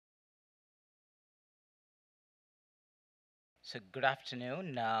So good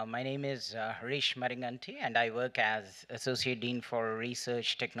afternoon. My name is Harish Maringanti, and I work as Associate Dean for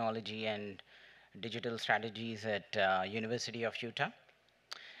Research, Technology, and Digital Strategies at University of Utah.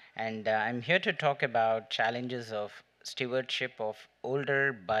 And I'm here to talk about challenges of stewardship of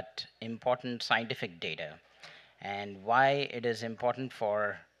older but important scientific data, and why it is important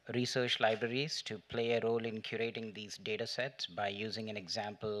for research libraries to play a role in curating these data sets by using an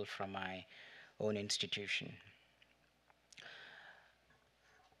example from my own institution.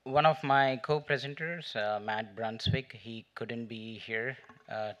 One of my co-presenters, Matt Brunswick, he couldn't be here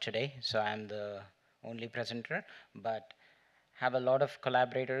today, so I'm the only presenter, but have a lot of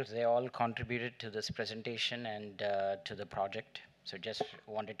collaborators. They all contributed to this presentation and to the project. So just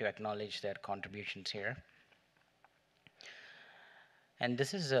wanted to acknowledge their contributions here. And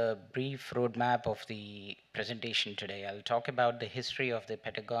this is a brief roadmap of the presentation today. I'll talk about the history of the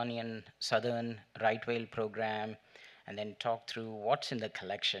Patagonian Southern Right Whale Program, and then talk through what's in the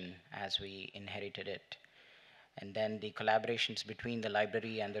collection as we inherited it, and then the collaborations between the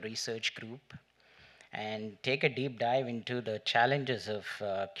library and the research group, and take a deep dive into the challenges of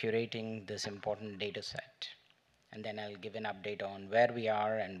curating this important data set. And then I'll give an update on where we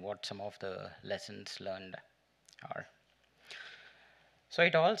are and what some of the lessons learned are. So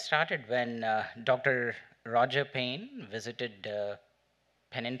it all started when Dr. Roger Payne visited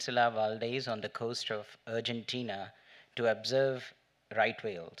Peninsula Valdez on the coast of Argentina to observe right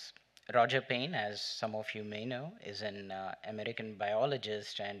whales. Roger Payne, as some of you may know, is an American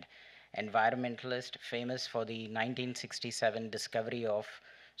biologist and environmentalist famous for the 1967 discovery of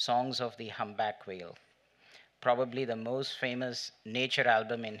Songs of the Humpback Whale, probably the most famous nature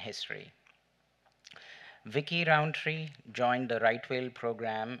album in history. Vicky Roundtree joined the Right Whale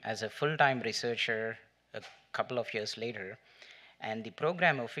program as a full time researcher a couple of years later, and the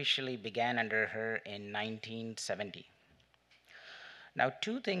program officially began under her in 1970. Now,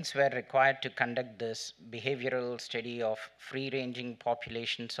 two things were required to conduct this behavioral study of free ranging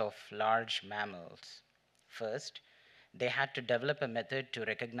populations of large mammals. First, they had to develop a method to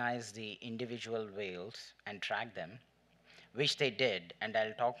recognize the individual whales and track them, which they did, and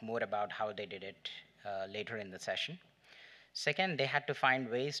I'll talk more about how they did it later in the session. Second, they had to find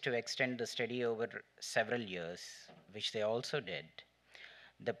ways to extend the study over several years, which they also did.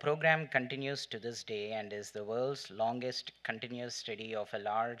 The program continues to this day and is the world's longest continuous study of a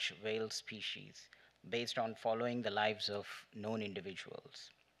large whale species based on following the lives of known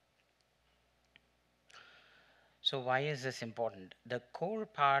individuals. So, why is this important? The core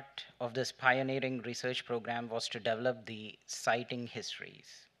part of this pioneering research program was to develop the sighting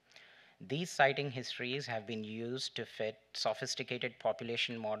histories. These sighting histories have been used to fit sophisticated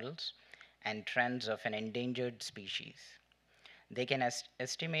population models and trends of an endangered species. They can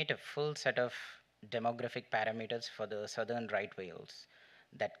estimate a full set of demographic parameters for the southern right whales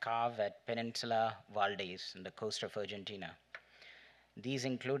that calve at Peninsula Valdez on the coast of Argentina. These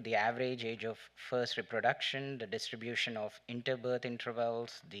include the average age of first reproduction, the distribution of interbirth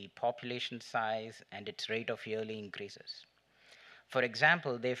intervals, the population size, and its rate of yearly increases. For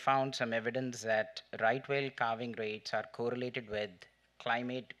example, they found some evidence that right whale calving rates are correlated with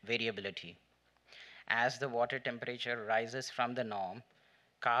climate variability. As the water temperature rises from the norm,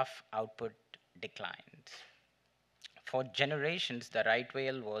 calf output declines. For generations, the right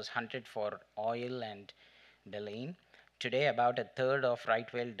whale was hunted for oil and baleen. Today, about a third of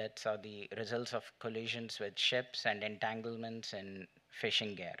right whale deaths are the results of collisions with ships and entanglements in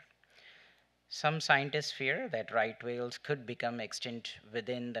fishing gear. Some scientists fear that right whales could become extinct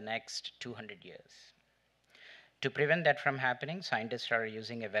within the next 200 years. To prevent that from happening, scientists are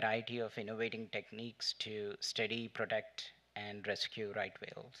using a variety of innovating techniques to study, protect, and rescue right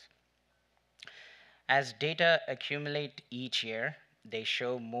whales. As data accumulate each year, they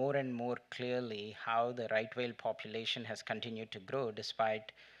show more and more clearly how the right whale population has continued to grow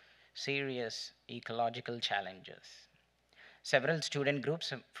despite serious ecological challenges. Several student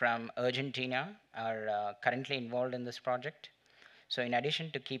groups from Argentina are currently involved in this project. So, in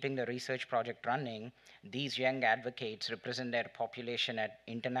addition to keeping the research project running, these young advocates represent their population at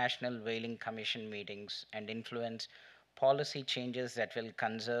International Whaling Commission meetings and influence policy changes that will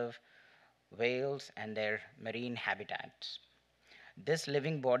conserve whales and their marine habitats. This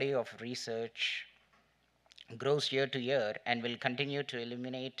living body of research grows year to year and will continue to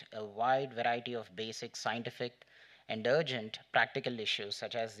illuminate a wide variety of basic scientific and urgent practical issues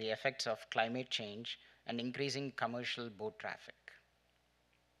such as the effects of climate change and increasing commercial boat traffic.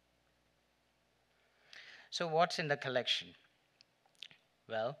 So, what's in the collection?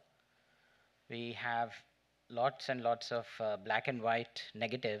 Well, we have lots and lots of black and white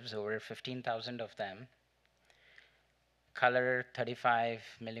negatives, over 15,000 of them. color 35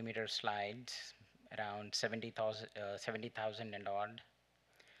 millimeter slides, around 70,000 and odd,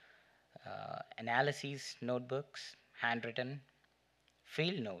 analyses notebooks, handwritten,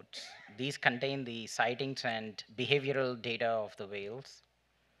 field notes. These contain the sightings and behavioral data of the whales.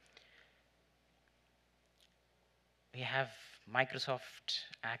 We have Microsoft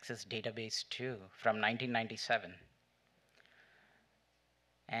Access Database 2 from 1997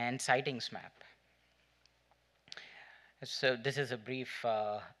 and sightings map. So this is a brief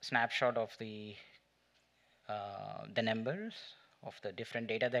snapshot of the numbers of the different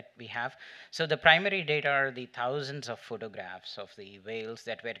data that we have. So the primary data are the thousands of photographs of the whales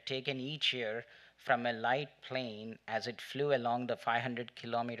that were taken each year from a light plane as it flew along the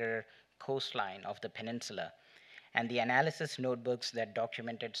 500-kilometer coastline of the peninsula, and the analysis notebooks that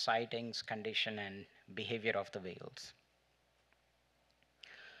documented sightings, condition, and behavior of the whales.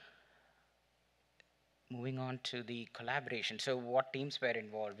 Moving on to the collaboration. So what teams were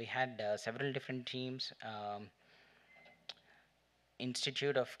involved? We had several different teams.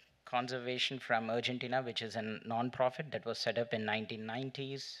 Institute of Conservation from Argentina, which is a nonprofit that was set up in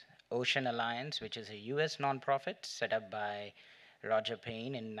 1990s. Ocean Alliance, which is a US nonprofit set up by Roger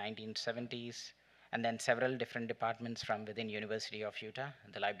Payne in 1970s. And then several different departments from within University of Utah.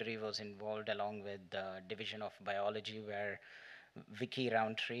 The library was involved along with the Division of Biology, where Vicky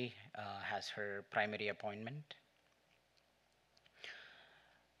Roundtree has her primary appointment.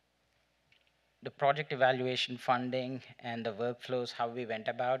 The project evaluation funding and the workflows, how we went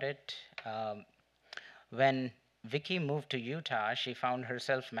about it. When Vicky moved to Utah, she found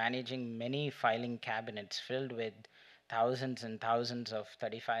herself managing many filing cabinets filled with thousands and thousands of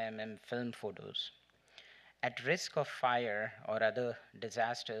 35 film photos. At risk of fire or other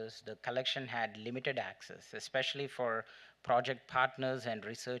disasters, the collection had limited access, especially for project partners and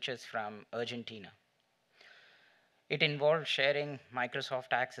researchers from Argentina. It involved sharing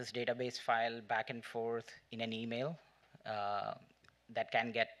Microsoft Access database file back and forth in an email uh, that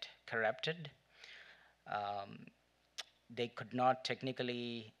can get corrupted. Um, they could not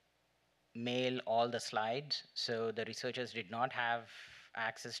technically mail all the slides, so the researchers did not have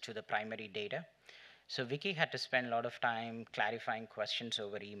access to the primary data. So Vicky had to spend a lot of time clarifying questions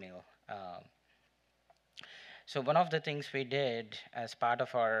over email. So one of the things we did as part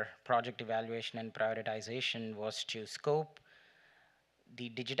of our project evaluation and prioritization was to scope the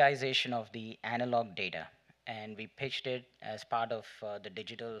digitization of the analog data, and we pitched it as part of the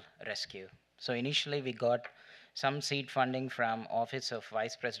digital rescue. So initially we got some seed funding from Office of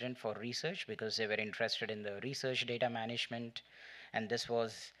Vice President for Research because they were interested in the research data management, and this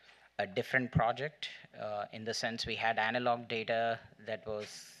was a different project in the sense we had analog data that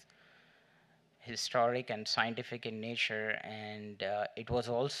was historic and scientific in nature, and it was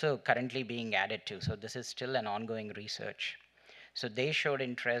also currently being added to. So this is still an ongoing research. So they showed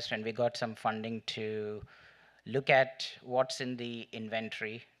interest, and we got some funding to look at what's in the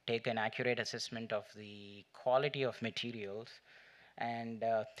inventory, take an accurate assessment of the quality of materials, and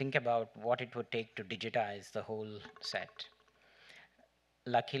think about what it would take to digitize the whole set.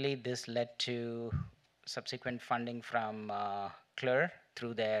 Luckily, this led to subsequent funding from CLIR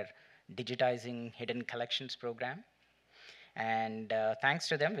through their Digitizing Hidden Collections program. And thanks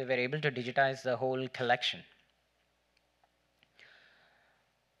to them, we were able to digitize the whole collection.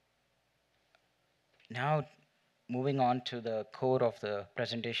 Now, moving on to the core of the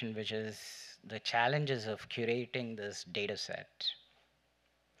presentation, which is the challenges of curating this data set.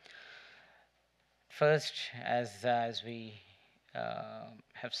 First, as we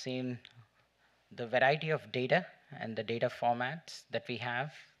have seen, the variety of data and the data formats that we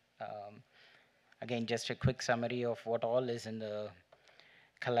have. Again, just a quick summary of what all is in the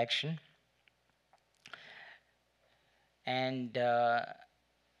collection. And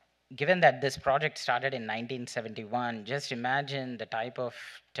given that this project started in 1971, just imagine the type of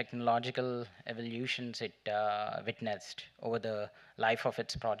technological evolutions it witnessed over the life of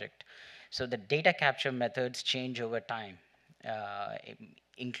its project. So the data capture methods change over time, uh,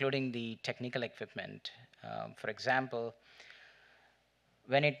 including the technical equipment. For example,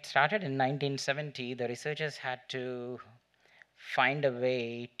 when it started in 1970, the researchers had to find a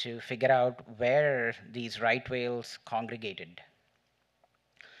way to figure out where these right whales congregated.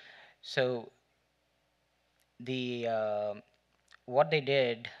 So the what they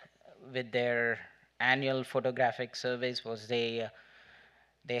did with their annual photographic surveys was they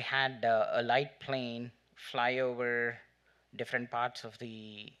had a light plane fly over different parts of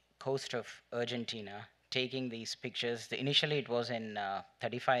the coast of Argentina, taking these pictures. Initially, it was in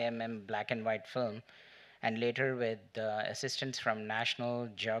 35 black and white film, And later, with assistance from National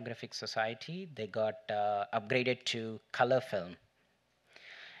Geographic Society, they got upgraded to color film.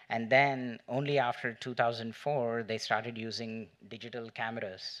 And then only after 2004, they started using digital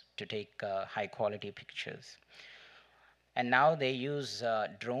cameras to take high quality pictures. And now they use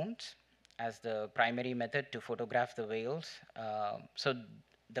drones as the primary method to photograph the whales. So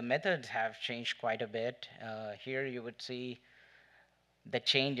the methods have changed quite a bit. Here you would see the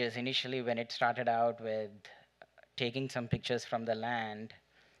changes initially when it started out with taking some pictures from the land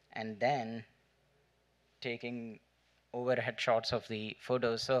and then taking overhead shots of the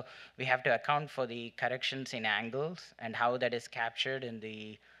photos. So we have to account for the corrections in angles and how that is captured in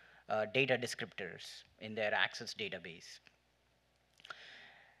the data descriptors in their access database.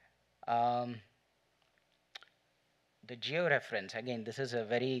 Um, the georeference, again, this is a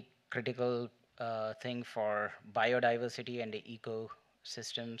very critical thing for biodiversity and the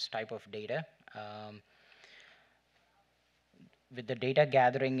ecosystems type of data. With the data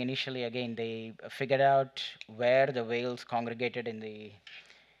gathering initially, again, they figured out where the whales congregated in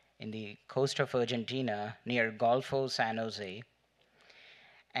the coast of Argentina near Golfo San Jose.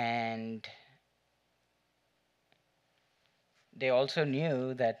 And they also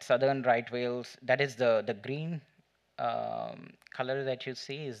knew that southern right whales, that is the green color that you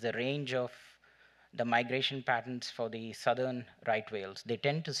see, is the range of the migration patterns for the southern right whales. They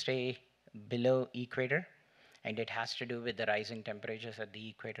tend to stay below equator, and it has to do with the rising temperatures at the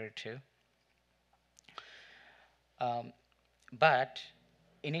equator too. But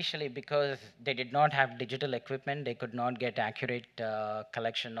initially, because they did not have digital equipment, they could not get accurate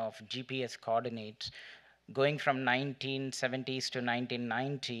collection of GPS coordinates. Going from 1970s to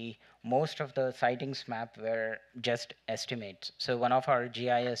 1990, most of the sightings map were just estimates. So one of our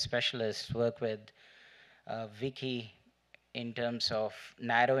GIS specialists worked with Vicky in terms of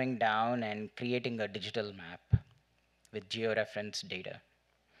narrowing down and creating a digital map with georeference data.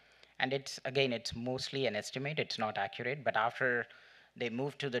 And it's mostly an estimate, it's not accurate. But after they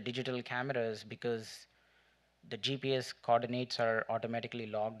moved to the digital cameras, because the GPS coordinates are automatically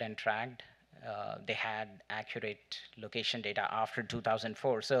logged and tracked, they had accurate location data after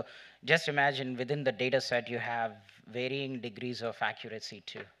 2004. So just imagine within the data set, you have varying degrees of accuracy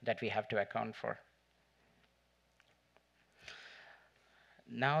too that we have to account for.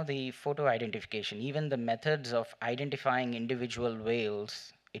 Now the photo identification, even the methods of identifying individual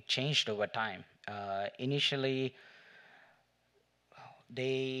whales, it changed over time. Initially,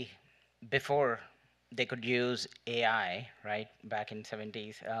 they before they could use AI, right, back in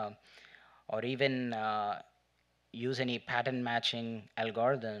 70s, or even use any pattern matching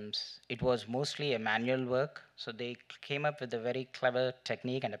algorithms. It was mostly a manual work. So they came up with a very clever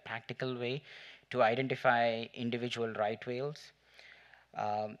technique and a practical way to identify individual right whales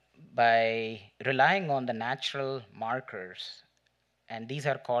um, by relying on the natural markers. And these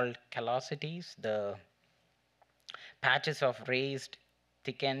are called callosities, the patches of raised,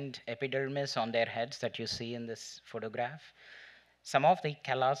 thickened epidermis on their heads that you see in this photograph. Some of the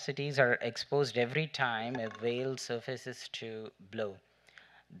callosities are exposed every time a whale surfaces to blow.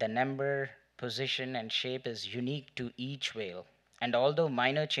 The number, position, and shape is unique to each whale. And although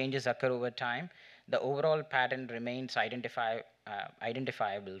minor changes occur over time, the overall pattern remains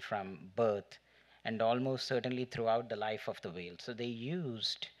identifiable from birth and almost certainly throughout the life of the whale. So they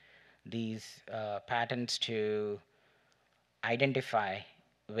used these patterns to identify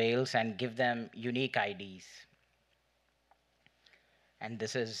whales and give them unique IDs. And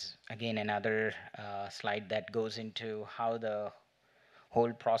this is again another slide that goes into how the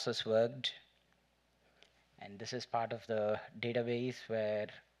whole process worked. And this is part of the database where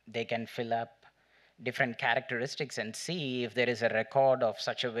they can fill up different characteristics and see if there is a record of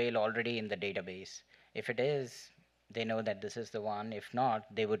such a whale already in the database. If it is, they know that this is the one. If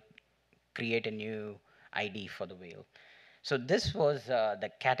not, they would create a new ID for the whale. So this was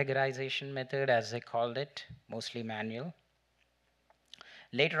the categorization method, as they called it, mostly manual.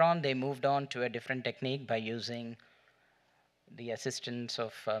 Later on, they moved on to a different technique by using the assistance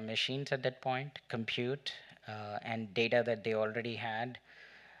of machines at that point, compute, and data that they already had.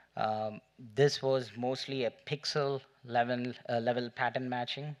 This was mostly a pixel level pattern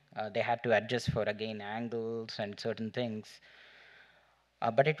matching. They had to adjust for, again, angles and certain things.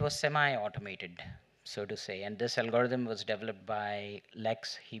 But it was semi-automated, so to say. And this algorithm was developed by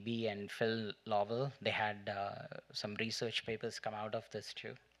Lex Hebe and Phil Lovell. They had some research papers come out of this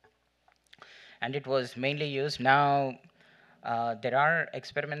too. And it was mainly used. Now, there are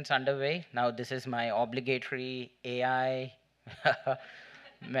experiments underway. Now, this is my obligatory AI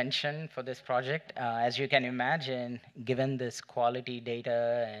mention for this project. As you can imagine, given this quality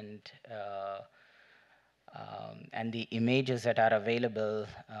data and and the images that are available,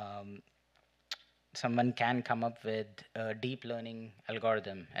 someone can come up with a deep learning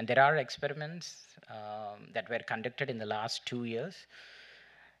algorithm. And there are experiments that were conducted in the last 2 years.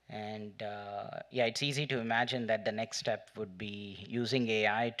 And yeah, it's easy to imagine that the next step would be using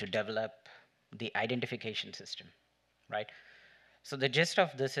AI to develop the identification system, right? So the gist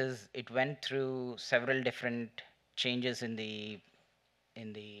of this is it went through several different changes in the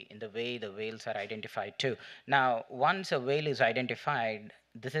way the whales are identified too. Now, once a whale is identified,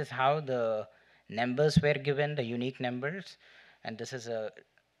 this is how the numbers were given, the unique numbers, and this is a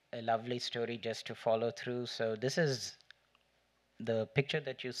lovely story just to follow through. So this is the picture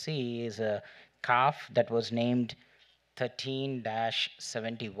that you see is a calf that was named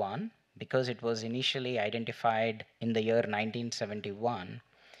 13-71 because it was initially identified in the year 1971,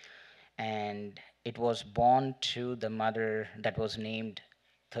 and it was born to the mother that was named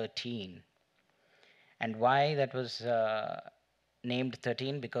 13. And why that was named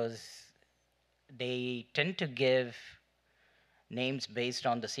 13? Because they tend to give names based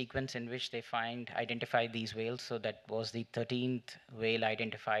on the sequence in which they identify these whales. So that was the 13th whale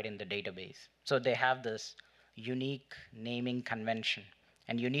identified in the database. So they have this unique naming convention.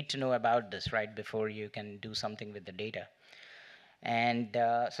 And you need to know about this, right, before you can do something with the data. And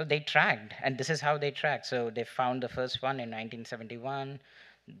so they tracked, and this is how they tracked. So they found the first one in 1971.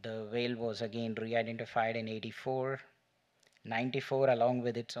 The whale was again re-identified in 84, 94 along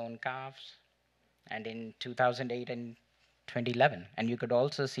with its own calves, and in 2008 and 2011. And you could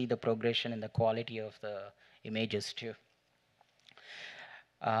also see the progression in the quality of the images too.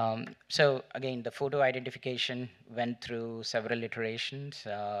 So again, the photo identification went through several iterations.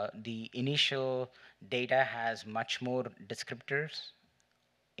 The initial data has much more descriptors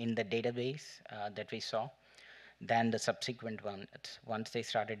in the database that we saw than the subsequent one once they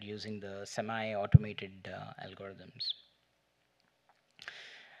started using the semi-automated algorithms.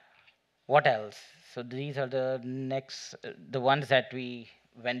 What else? So these are the next, the ones that we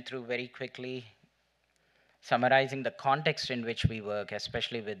went through very quickly, summarizing the context in which we work,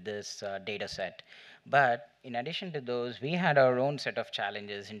 especially with this data set. But in addition to those, we had our own set of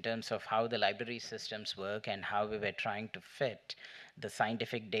challenges in terms of how the library systems work and how we were trying to fit the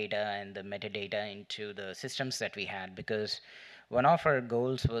scientific data and the metadata into the systems that we had. Because one of our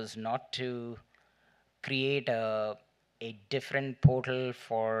goals was not to create a different portal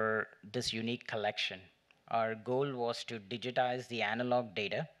for this unique collection. Our goal was to digitize the analog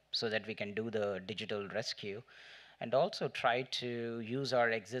data so that we can do the digital rescue, and also try to use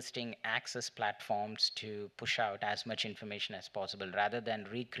our existing access platforms to push out as much information as possible rather than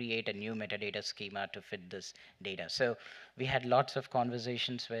recreate a new metadata schema to fit this data. So we had lots of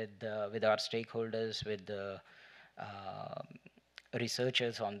conversations with our stakeholders, with the uh,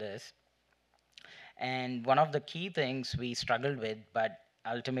 researchers on this. And one of the key things we struggled with, but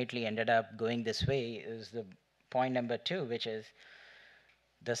ultimately ended up going this way, is the point number two, which is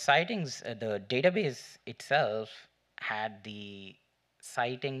the sightings, the database itself had the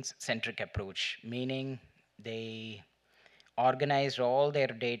sightings centric approach, meaning they organized all their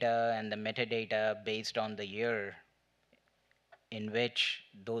data and the metadata based on the year in which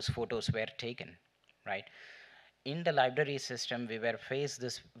those photos were taken, right? In the library system, we were faced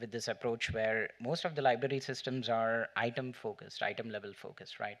with this approach where most of the library systems are item focused, item level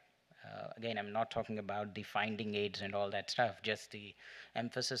focused, right? Again, I'm not talking about the finding aids and all that stuff, just the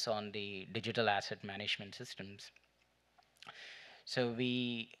emphasis on the digital asset management systems. So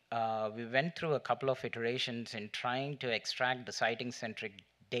we went through a couple of iterations in trying to extract the sighting centric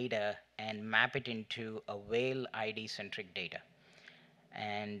data and map it into a whale ID centric data,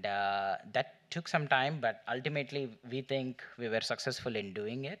 and that took some time, but ultimately we think we were successful in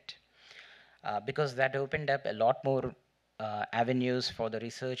doing it because that opened up a lot more avenues for the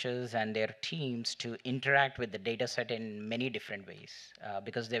researchers and their teams to interact with the data set in many different ways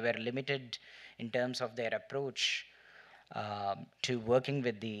because they were limited in terms of their approach to working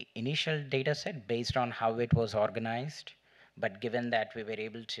with the initial data set based on how it was organized. But given that we were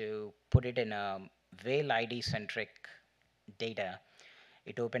able to put it in a whale ID centric data,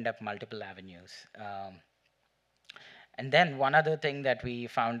 it opened up multiple avenues. And then one other thing that we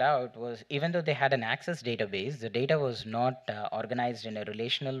found out was even though they had an access database, the data was not organized in a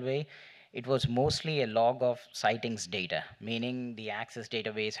relational way. It was mostly a log of sightings data, meaning the access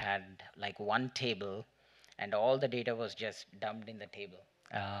database had like one table and all the data was just dumped in the table.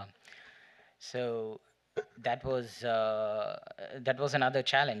 Uh, so that was another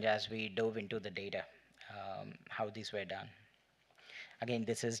challenge as we dove into the data, how these were done. Again,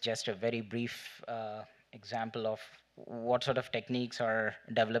 this is just a very brief example of what sort of techniques our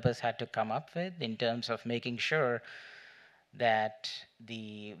developers had to come up with in terms of making sure that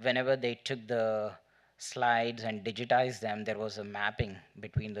whenever they took the slides and digitized them, there was a mapping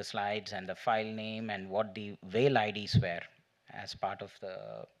between the slides and the file name and what the whale IDs were as part of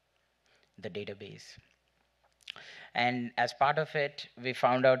the database. And as part of it, we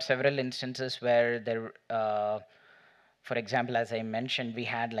found out several instances where for example, as I mentioned, we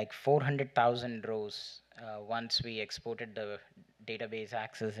had like 400,000 rows once we exported the database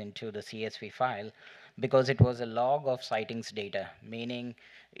access into the CSV file, because it was a log of sightings data, meaning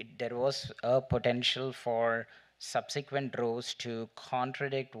there was a potential for subsequent rows to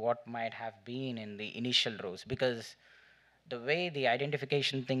contradict what might have been in the initial rows. Because the way the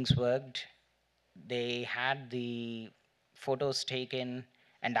identification things worked, they had the photos taken,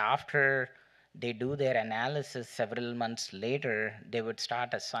 and after they do their analysis several months later, they would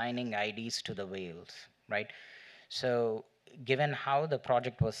start assigning IDs to the whales, right? So given how the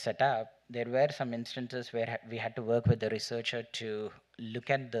project was set up, there were some instances where we had to work with the researcher to look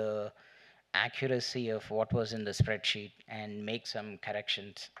at the accuracy of what was in the spreadsheet and make some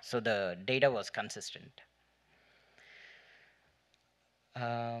corrections so the data was consistent.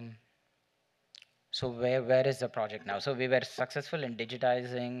 um, So where is the project now? So we were successful in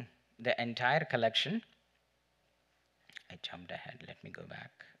digitizing the entire collection. I jumped ahead. Let me go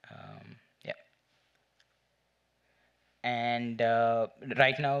back. Yeah. And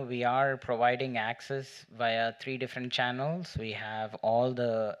right now we are providing access via 3 different channels. We have all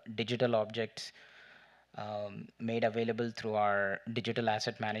the digital objects made available through our digital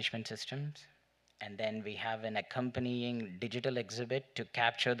asset management systems. And then we have an accompanying digital exhibit to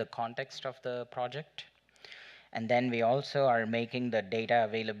capture the context of the project. And then we also are making the data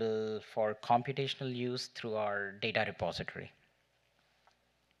available for computational use through our data repository.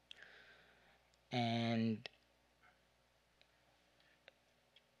 And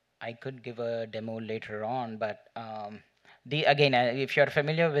I could give a demo later on, but again, if you're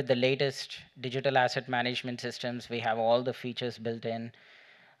familiar with the latest digital asset management systems, we have all the features built in.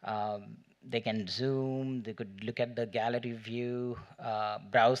 They can zoom, they could look at the gallery view,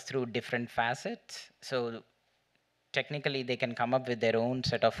 browse through different facets. So technically, they can come up with their own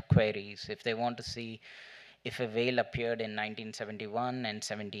set of queries. If they want to see if a whale appeared in 1971 and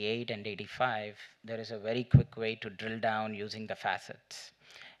 78 and 85, there is a very quick way to drill down using the facets.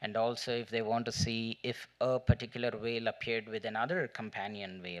 And also, if they want to see if a particular whale appeared with another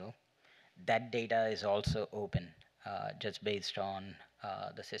companion whale, that data is also open, just based on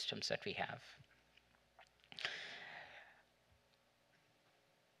the systems that we have.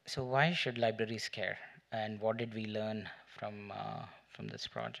 So why should libraries care? And what did we learn from this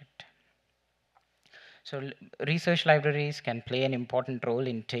project? So research libraries can play an important role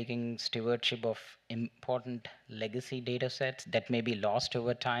in taking stewardship of important legacy data sets that may be lost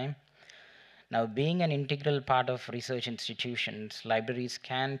over time. Now, being an integral part of research institutions, libraries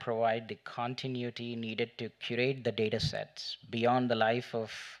can provide the continuity needed to curate the data sets beyond the life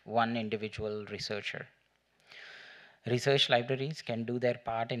of one individual researcher. Research libraries can do their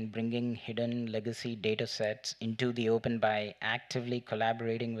part in bringing hidden legacy data sets into the open by actively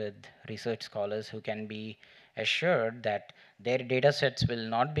collaborating with research scholars who can be assured that their data sets will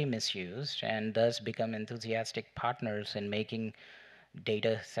not be misused and thus become enthusiastic partners in making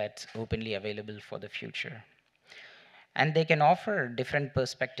data sets openly available for the future. And they can offer different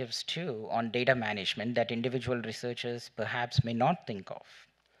perspectives too on data management that individual researchers perhaps may not think of.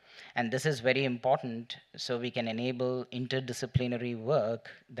 And this is very important so we can enable interdisciplinary work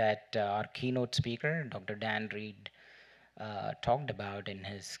that our keynote speaker, Dr. Dan Reed, talked about in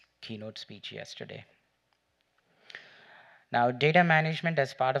his keynote speech yesterday. Now, data management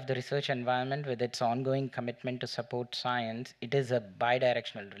as part of the research environment with its ongoing commitment to support science, it is a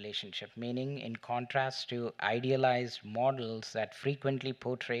bidirectional relationship, meaning in contrast to idealized models that frequently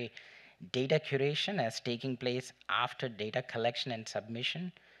portray data curation as taking place after data collection and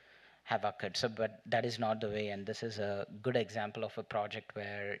submission, have occurred. So, but that is not the way, and this is a good example of a project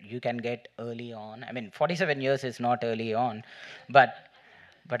where you can get early on. I mean, 47 years is not early on, but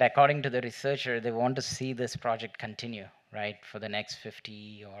according to the researcher, they want to see this project continue, right, for the next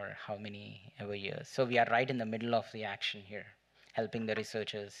 50 or how many ever years. So we are right in the middle of the action here, helping the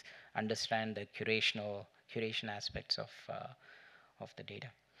researchers understand the curation aspects of the data.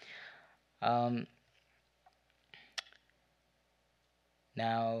 Um,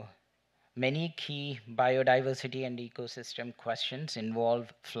 Now, many key biodiversity and ecosystem questions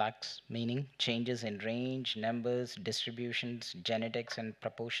involve flux, meaning changes in range, numbers, distributions, genetics, and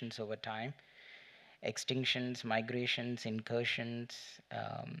proportions over time, extinctions, migrations, incursions,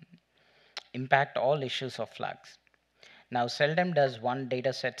 impact all issues of flux. Now, seldom does one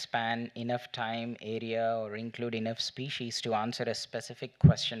data set span enough time, area, or include enough species to answer a specific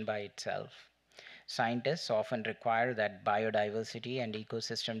question by itself. Scientists often require that biodiversity and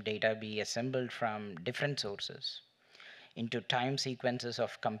ecosystem data be assembled from different sources into time sequences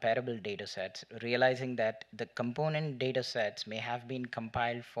of comparable datasets, realizing that the component datasets may have been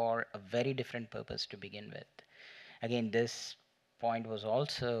compiled for a very different purpose to begin with. Again, this point was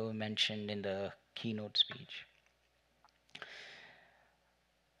also mentioned in the keynote speech.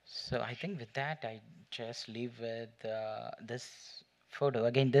 So I think with that, I just leave with this photo.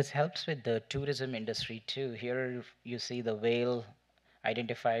 Again, this helps with the tourism industry too. Here you see the whale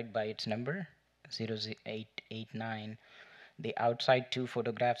identified by its number, 0889. The outside two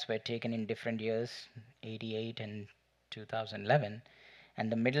photographs were taken in different years, 88 and 2011.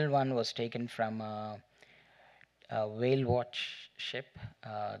 And the middle one was taken from a whale watch ship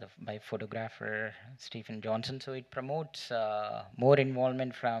by photographer Stephen Johnson. So it promotes more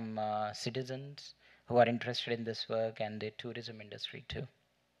involvement from citizens who are interested in this work and the tourism industry too.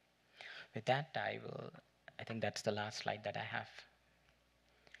 With that, I think that's the last slide that I have.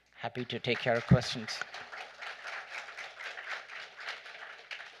 Happy to take your questions.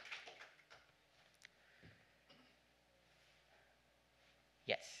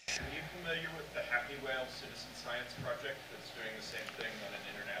 Yes. Are you familiar with the Happy Whale Citizen Science Project that's doing the same thing on an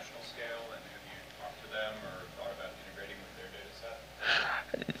international scale? And have you talked to them or thought about integrating with their data set?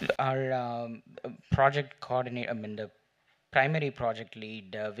 Our project coordinator, I mean, the primary project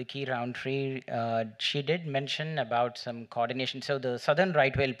lead, Vicky Roundtree, she did mention about some coordination. So the Southern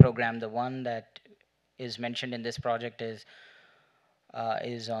Right Whale Program, the one that is mentioned in this project is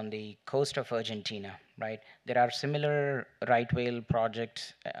on the coast of Argentina, right? There are similar right whale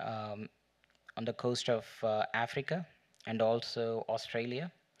projects on the coast of Africa and also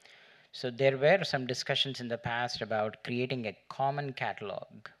Australia. So there were some discussions in the past about creating a common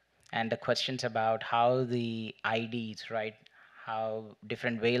catalog and the questions about how the IDs, right, how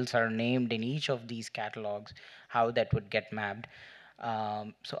different whales are named in each of these catalogs, how that would get mapped.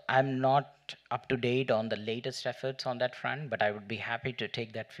 So I'm not up to date on the latest efforts on that front, but I would be happy to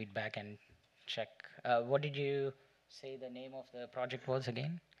take that feedback and check. What did you say the name of the project was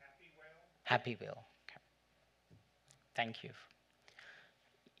again? Happy Whale. Happy Whale. Okay. Thank you.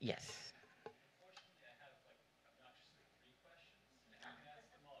 Yes.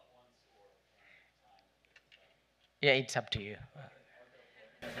 Yeah, it's up to you.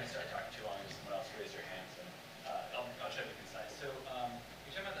 If we start talking too long, just someone else raise your hands, and I'll try to be concise. So you're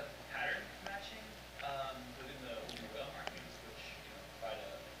talking about the pattern matching within the whale markings, which provide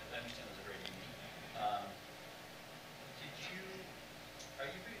as I understand, is a very unique thing. Are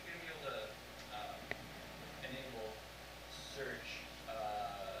you going to be able to enable search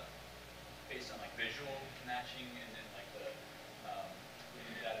based on like visual matching and then like the within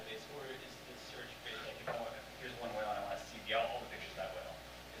the database, or is the search based like here's one whale and I want to see all the pictures of that whale?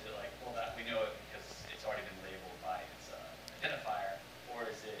 Is it like, well, that we know it because it's already been labeled by its identifier, or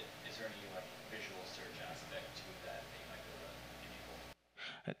is there any like visual search aspect to that you might be able to enable?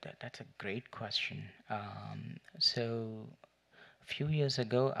 That's a great question. So a few years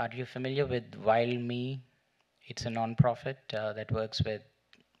ago, are you familiar with WildMe? It's a nonprofit that works with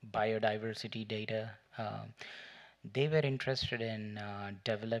biodiversity data. They were interested in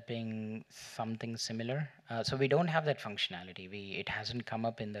developing something similar. So we don't have that functionality. It hasn't come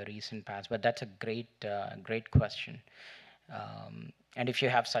up in the recent past, but that's a great question. And if you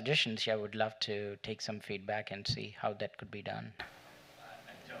have suggestions, I would love to take some feedback and see how that could be done. I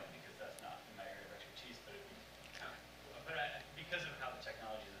don't, because that's not my area of expertise, but because of how the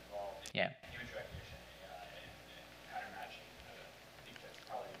technology has evolved, Yeah. image recognition, AI, and pattern matching, I think that's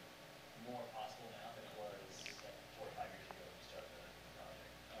probably more possible now than it was like 4 or 5 years ago when we started the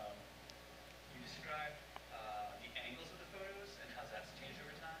project. You described the angles of the photos and how that's changed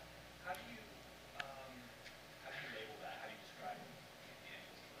over time. How do you label that? How do you describe the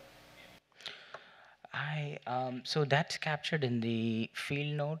angles of the So that's captured in the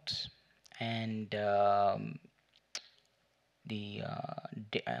field notes and the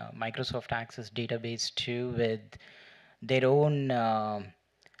Microsoft Access database too with their own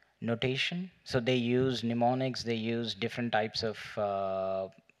notation. So they use mnemonics, they use different types of uh,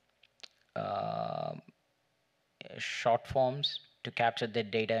 short forms to capture the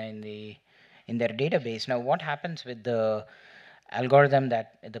data in their database. Now, what happens with the algorithm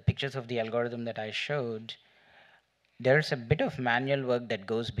the pictures of the algorithm that I showed? There's a bit of manual work that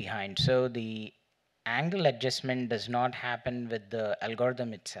goes behind. So the angle adjustment does not happen with the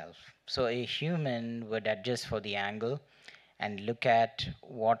algorithm itself. So a human would adjust for the angle, and look at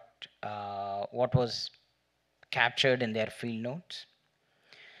what was captured in their field notes,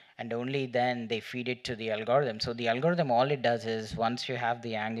 and only then they feed it to the algorithm. So the algorithm, all it does is once you have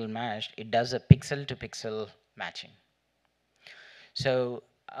the angle matched, it does a pixel to pixel matching. So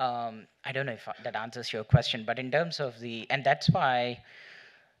I don't know if that answers your question, but in terms of the, and that's why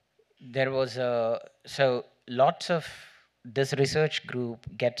there was a, so lots of, this research group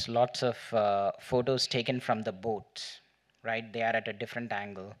gets lots of photos taken from the boats, right? They are at a different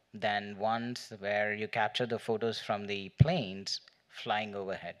angle than ones where you capture the photos from the planes flying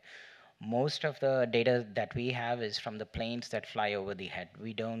overhead. Most of the data that we have is from the planes that fly over the head.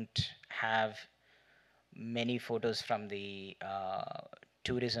 We don't have many photos from the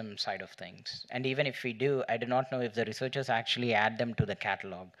tourism side of things. And even if we do, I do not know if the researchers actually add them to the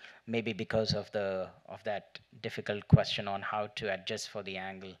catalog, maybe because of the of that difficult question on how to adjust for the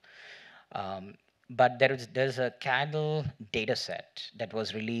angle. But there's a Kaggle data set that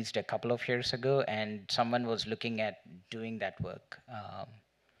was released a couple of years ago, and someone was looking at doing that work.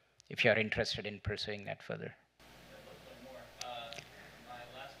 If you're interested in pursuing that further. More. My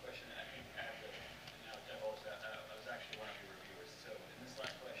last question, I think I have to, now Jeff also, I was actually one of your reviewers, so in this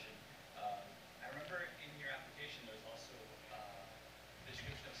last question, I remember in your application there was also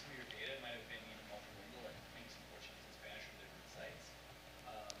description of some of your data might have been even multilingual, like maybe some Portuguese and Spanish from different sites.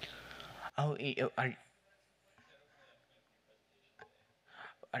 Oh,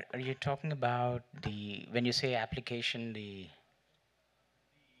 are you talking about the, when you say application, the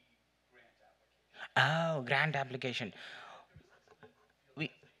oh, grant application?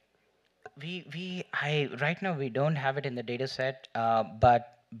 We I right now we don't have it in the data set,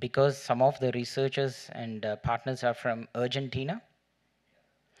 but because some of the researchers and partners are from Argentina,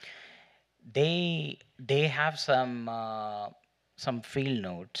 they have some field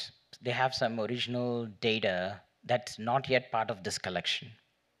notes. They have some original data that's not yet part of this collection.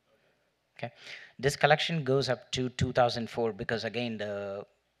 Okay, this collection goes up to 2004 because again the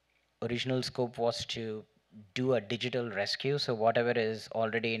original scope was to do a digital rescue. So whatever is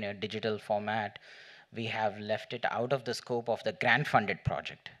already in a digital format, we have left it out of the scope of the grant funded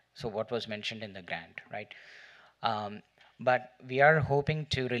project. So what was mentioned in the grant, right? Um, but we are hoping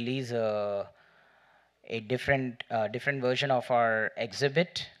to release a different version of our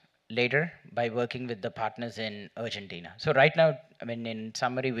exhibit later by working with the partners in Argentina. So right now, I mean, in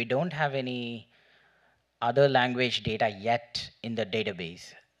summary, we don't have any other language data yet in the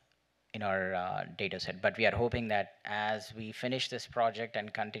database in our data set, but we are hoping that as we finish this project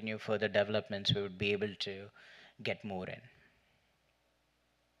and continue further developments, we would be able to get more in.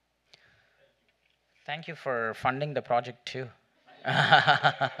 Thank you for funding the project too.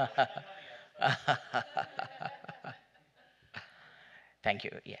 Thank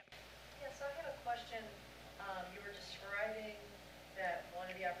you. Yeah. Yes, I have a question. You were describing that one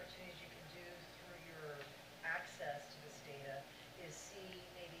of the opportunities you can do through your access to this data is see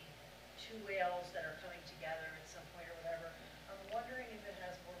maybe two whales that are coming together at some point or whatever. I'm wondering if it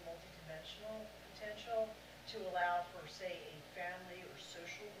has more multidimensional potential to allow for, say, a family or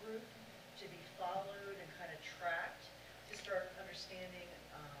social group to be followed and kind of tracked to start understanding,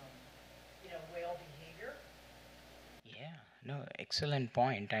 whale behavior. Yeah. No, excellent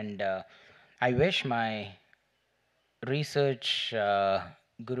point. And I wish my research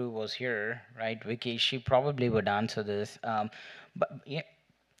guru was here, right, Vicky? She probably would answer this. But yeah,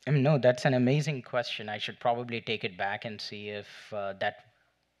 I mean, no, that's an amazing question. I should probably take it back and see if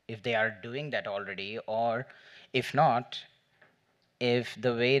they are doing that already, or if not, if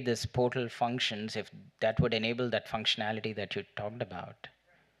the way this portal functions, if that would enable that functionality that you talked about.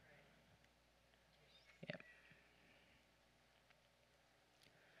 Yeah.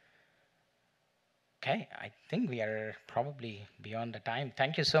 Okay, I think we are probably beyond the time.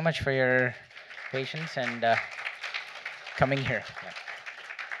 Thank you so much for your patience and coming here. Yeah.